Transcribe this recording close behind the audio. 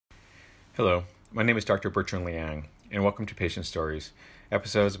Hello, my name is Dr. Bertrand Liang, and welcome to Patient Stories,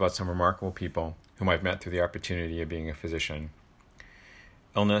 episodes about some remarkable people whom I've met through the opportunity of being a physician.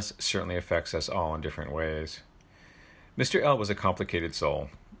 Illness certainly affects us all in different ways. Mr. L was a complicated soul.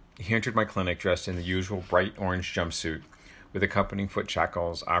 He entered my clinic dressed in the usual bright orange jumpsuit, with accompanying foot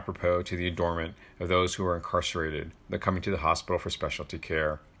shackles apropos to the adornment of those who were incarcerated, though coming to the hospital for specialty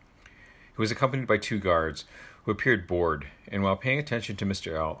care. He was accompanied by two guards, who appeared bored, and while paying attention to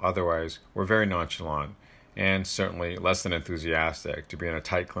Mr. L, otherwise were very nonchalant, and certainly less than enthusiastic to be in a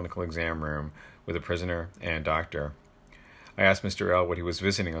tight clinical exam room with a prisoner and doctor. I asked Mr. L what he was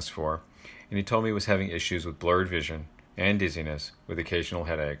visiting us for, and he told me he was having issues with blurred vision and dizziness with occasional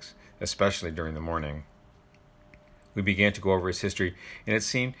headaches, especially during the morning. We began to go over his history, and it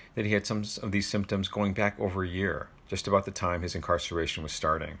seemed that he had some of these symptoms going back over a year, just about the time his incarceration was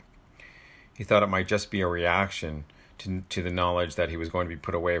starting. He thought it might just be a reaction to the knowledge that he was going to be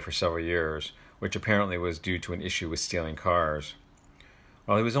put away for several years, which apparently was due to an issue with stealing cars.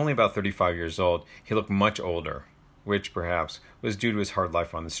 While he was only about 35 years old, he looked much older, which perhaps was due to his hard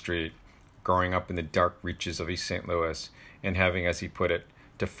life on the street, growing up in the dark reaches of East St. Louis, and having, as he put it,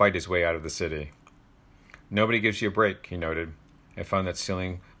 to fight his way out of the city. Nobody gives you a break, he noted. I found that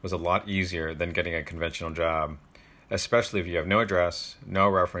stealing was a lot easier than getting a conventional job, especially if you have no address, no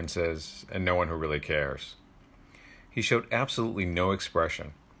references, and no one who really cares. He showed absolutely no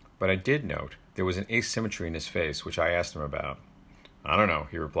expression, but I did note there was an asymmetry in his face, which I asked him about. I don't know,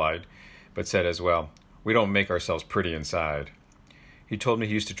 he replied, but said as well, we don't make ourselves pretty inside. He told me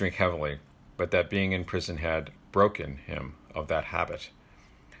he used to drink heavily, but that being in prison had broken him of that habit.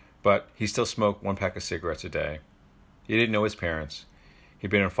 But he still smoked 1 pack of cigarettes a day. He didn't know his parents.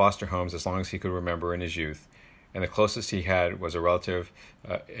 He'd been in foster homes as long as he could remember in his youth, and the closest he had was a relative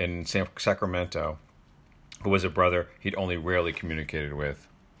in Sacramento who was a brother he'd only rarely communicated with.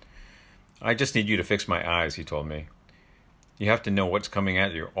 I just need you to fix my eyes, he told me. You have to know what's coming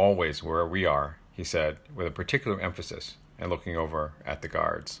at you always where we are, he said, with a particular emphasis, and looking over at the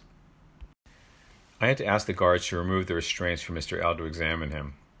guards. I had to ask the guards to remove the restraints for Mr. L to examine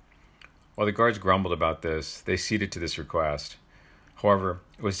him. While the guards grumbled about this, they ceded to this request. However,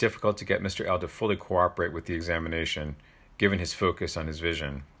 it was difficult to get Mr. L to fully cooperate with the examination, given his focus on his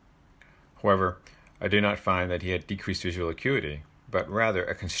vision. However, I did not find that he had decreased visual acuity, but rather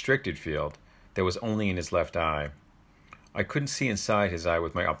a constricted field that was only in his left eye. I couldn't see inside his eye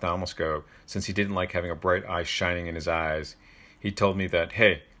with my ophthalmoscope, since he didn't like having a bright eye shining in his eyes. He told me that,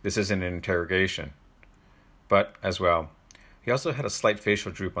 hey, this isn't an interrogation. But, as well, he also had a slight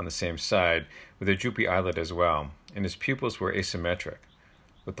facial droop on the same side, with a droopy eyelid as well, and his pupils were asymmetric,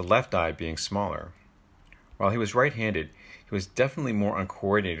 with the left eye being smaller. While he was right-handed, he was definitely more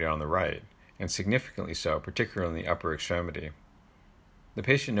uncoordinated on the right, and significantly so, particularly in the upper extremity. The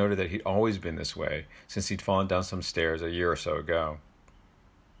patient noted that he'd always been this way, since he'd fallen down some stairs a year or so ago.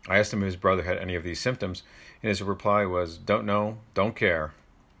 I asked him if his brother had any of these symptoms, and his reply was, don't know, don't care.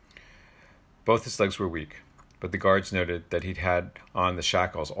 Both his legs were weak, but the guards noted that he'd had on the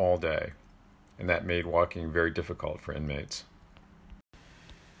shackles all day, and that made walking very difficult for inmates.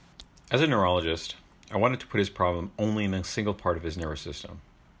 As a neurologist, I wanted to put his problem only in a single part of his nervous system.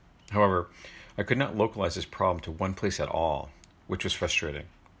 However, I could not localize his problem to one place at all, which was frustrating.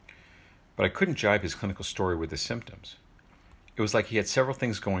 But I couldn't jibe his clinical story with his symptoms. It was like he had several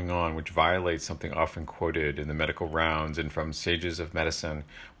things going on which violate something often quoted in the medical rounds and from sages of medicine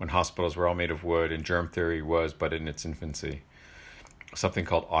when hospitals were all made of wood and germ theory was but in its infancy. Something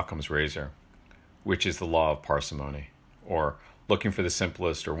called Occam's razor, which is the law of parsimony, or looking for the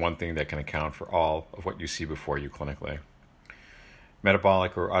simplest or one thing that can account for all of what you see before you clinically.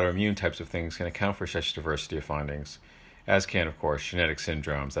 Metabolic or autoimmune types of things can account for such diversity of findings, as can, of course, genetic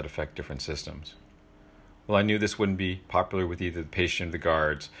syndromes that affect different systems. While I knew this wouldn't be popular with either the patient or the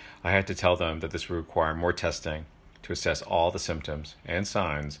guards, I had to tell them that this would require more testing to assess all the symptoms and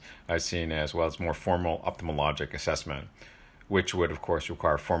signs I've seen, as well as more formal ophthalmologic assessment, which would, of course,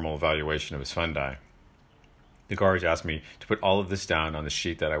 require formal evaluation of his fundi. The guards asked me to put all of this down on the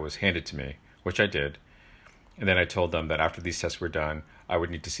sheet that was handed to me, which I did, and then I told them that after these tests were done, I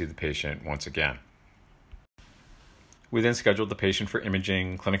would need to see the patient once again. We then scheduled the patient for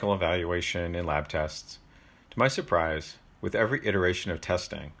imaging, clinical evaluation, and lab tests. To my surprise, with every iteration of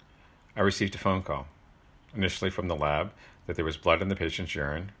testing, I received a phone call, initially from the lab, that there was blood in the patient's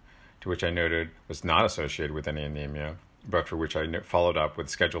urine, to which I noted was not associated with any anemia, but for which I followed up with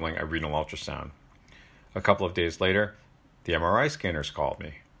scheduling a renal ultrasound. A couple of days later, the MRI scanners called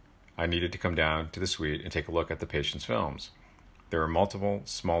me. I needed to come down to the suite and take a look at the patient's films. There were multiple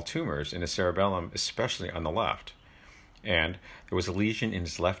small tumors in his cerebellum, especially on the left, and there was a lesion in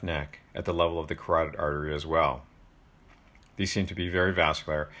his left neck at the level of the carotid artery as well. These seemed to be very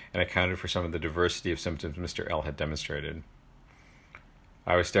vascular and accounted for some of the diversity of symptoms Mr. L had demonstrated.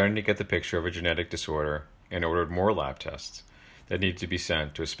 I was starting to get the picture of a genetic disorder and ordered more lab tests that needed to be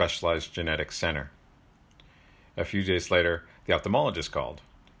sent to a specialized genetic center. A few days later, the ophthalmologist called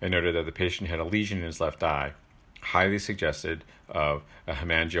and noted that the patient had a lesion in his left eye, highly suggested of a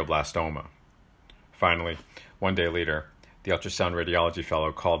hemangioblastoma. Finally, one day later, the ultrasound radiology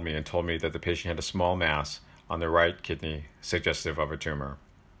fellow called me and told me that the patient had a small mass on the right kidney suggestive of a tumor.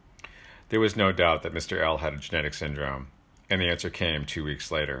 There was no doubt that Mr. L had a genetic syndrome, and the answer came 2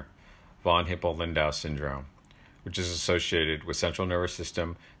 weeks later, von Hippel-Lindau syndrome, which is associated with central nervous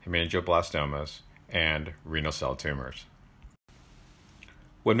system hemangioblastomas and renal cell tumors.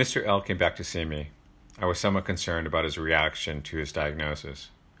 When Mr. L came back to see me, I was somewhat concerned about his reaction to his diagnosis.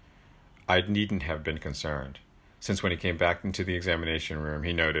 I needn't have been concerned, since when he came back into the examination room,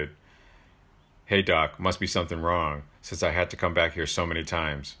 he noted, "Hey doc, must be something wrong, since I had to come back here so many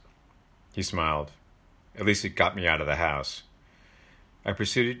times." He smiled. At least it got me out of the house. I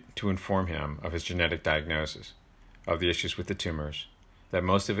proceeded to inform him of his genetic diagnosis, of the issues with the tumors, that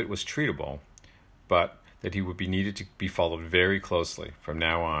most of it was treatable, but that he would be needed to be followed very closely from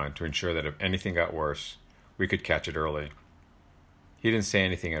now on to ensure that if anything got worse, we could catch it early. He didn't say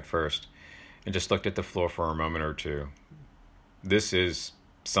anything at first, and just looked at the floor for a moment or two. "This is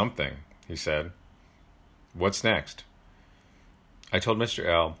something," he said. "What's next?" I told Mr.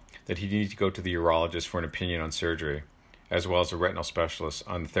 L that he needed to go to the urologist for an opinion on surgery, as well as a retinal specialist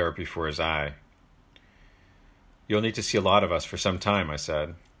on therapy for his eye. "You'll need to see a lot of us for some time," I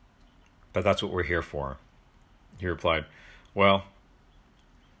said. "But that's what we're here for." He replied, "Well,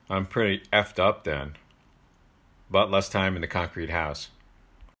 I'm pretty effed up then, but less time in the concrete house."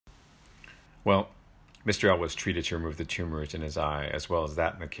 Well, Mr. L was treated to remove the tumors in his eye as well as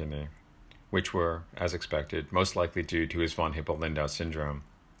that in the kidney, which were, as expected, most likely due to his von Hippel-Lindau syndrome.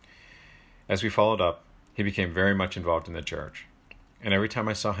 As we followed up, he became very much involved in the church, and every time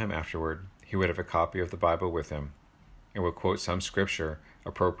I saw him afterward, he would have a copy of the Bible with him and would quote some scripture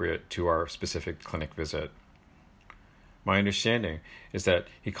appropriate to our specific clinic visit. My understanding is that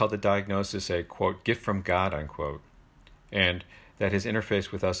he called the diagnosis a, quote, gift from God, unquote, and that his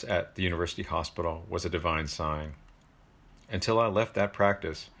interface with us at the university hospital was a divine sign. Until I left that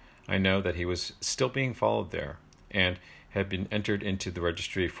practice, I know that he was still being followed there and had been entered into the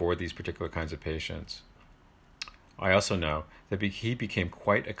registry for these particular kinds of patients. I also know that he became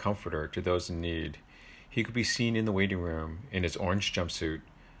quite a comforter to those in need. He could be seen in the waiting room in his orange jumpsuit,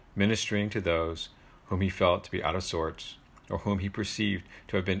 ministering to those whom he felt to be out of sorts or whom he perceived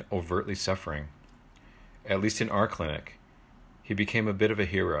to have been overtly suffering. At least in our clinic, he became a bit of a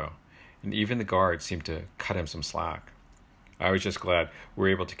hero, and even the guards seemed to cut him some slack. I was just glad we were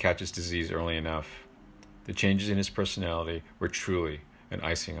able to catch his disease early enough. The changes in his personality were truly an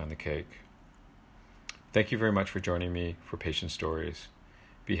icing on the cake. Thank you very much for joining me for Patient Stories.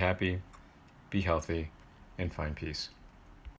 Be happy, be healthy, and find peace.